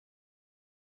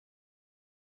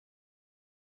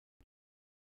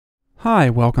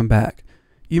Hi, welcome back.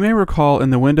 You may recall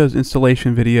in the Windows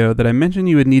installation video that I mentioned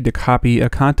you would need to copy a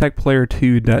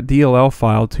contactplayer2.dll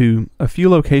file to a few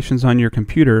locations on your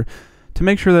computer to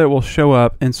make sure that it will show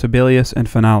up in Sibelius and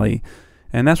Finale.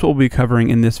 And that's what we'll be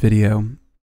covering in this video.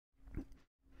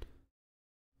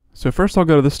 So first I'll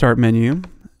go to the Start menu,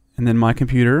 and then My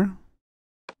Computer,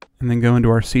 and then go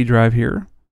into our C drive here.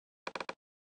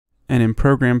 And in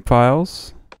Program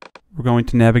Files, we're going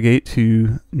to navigate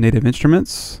to Native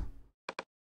Instruments.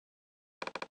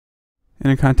 And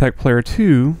in Contact Player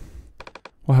 2,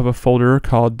 we'll have a folder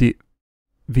called VST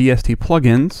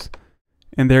Plugins,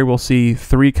 and there we'll see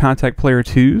 3 Contact Player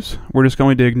 2s. We're just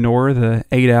going to ignore the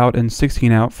 8-out and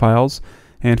 16-out files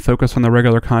and focus on the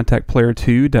regular Contact Player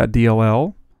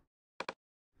 2.dll.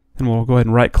 Then we'll go ahead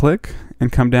and right-click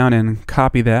and come down and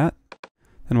copy that.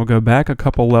 Then we'll go back a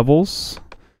couple levels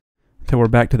until we're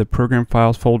back to the Program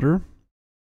Files folder.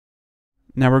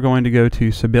 Now we're going to go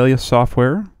to Sibelius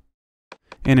Software.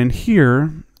 And in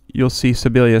here, you'll see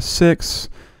Sibelius 6,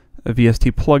 a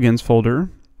VST Plugins folder.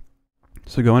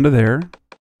 So go into there,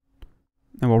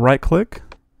 and we'll right-click,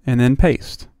 and then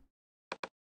paste.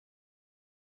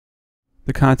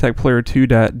 The Contact Player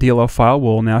 2.dll file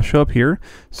will now show up here.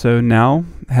 So now,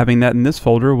 having that in this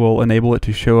folder will enable it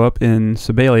to show up in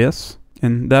Sibelius,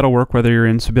 and that'll work whether you're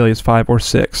in Sibelius 5 or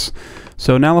 6.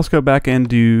 So now let's go back and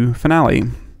do Finale.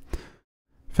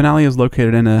 Finale is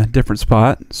located in a different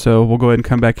spot, so we'll go ahead and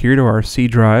come back here to our C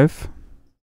drive,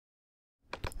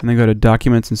 and then go to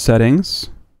Documents and Settings.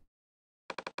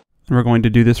 And we're going to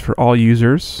do this for all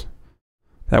users.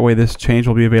 That way this change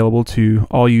will be available to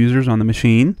all users on the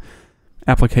machine.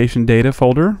 Application Data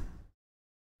folder,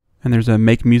 and there's a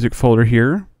Make Music folder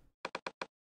here.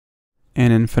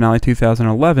 And in Finale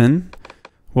 2011,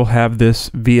 we'll have this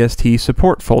VST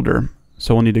Support folder.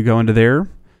 So we'll need to go into there.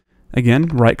 Again,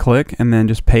 right-click and then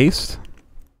just paste.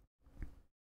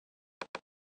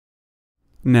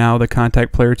 Now the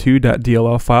Contact Player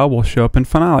 2.dll file will show up in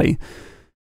Finale.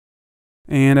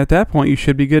 And at that point, you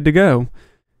should be good to go.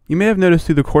 You may have noticed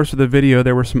through the course of the video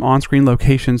there were some on-screen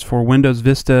locations for Windows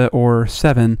Vista or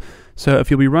 7. So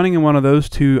if you'll be running in one of those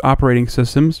two operating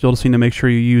systems, you'll just need to make sure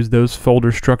you use those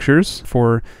folder structures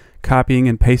for copying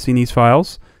and pasting these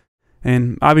files.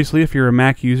 And obviously, if you're a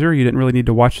Mac user, you didn't really need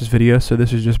to watch this video, so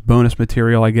this is just bonus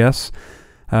material, I guess.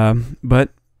 But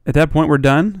at that point, we're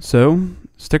done, so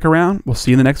stick around. We'll see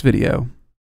you in the next video.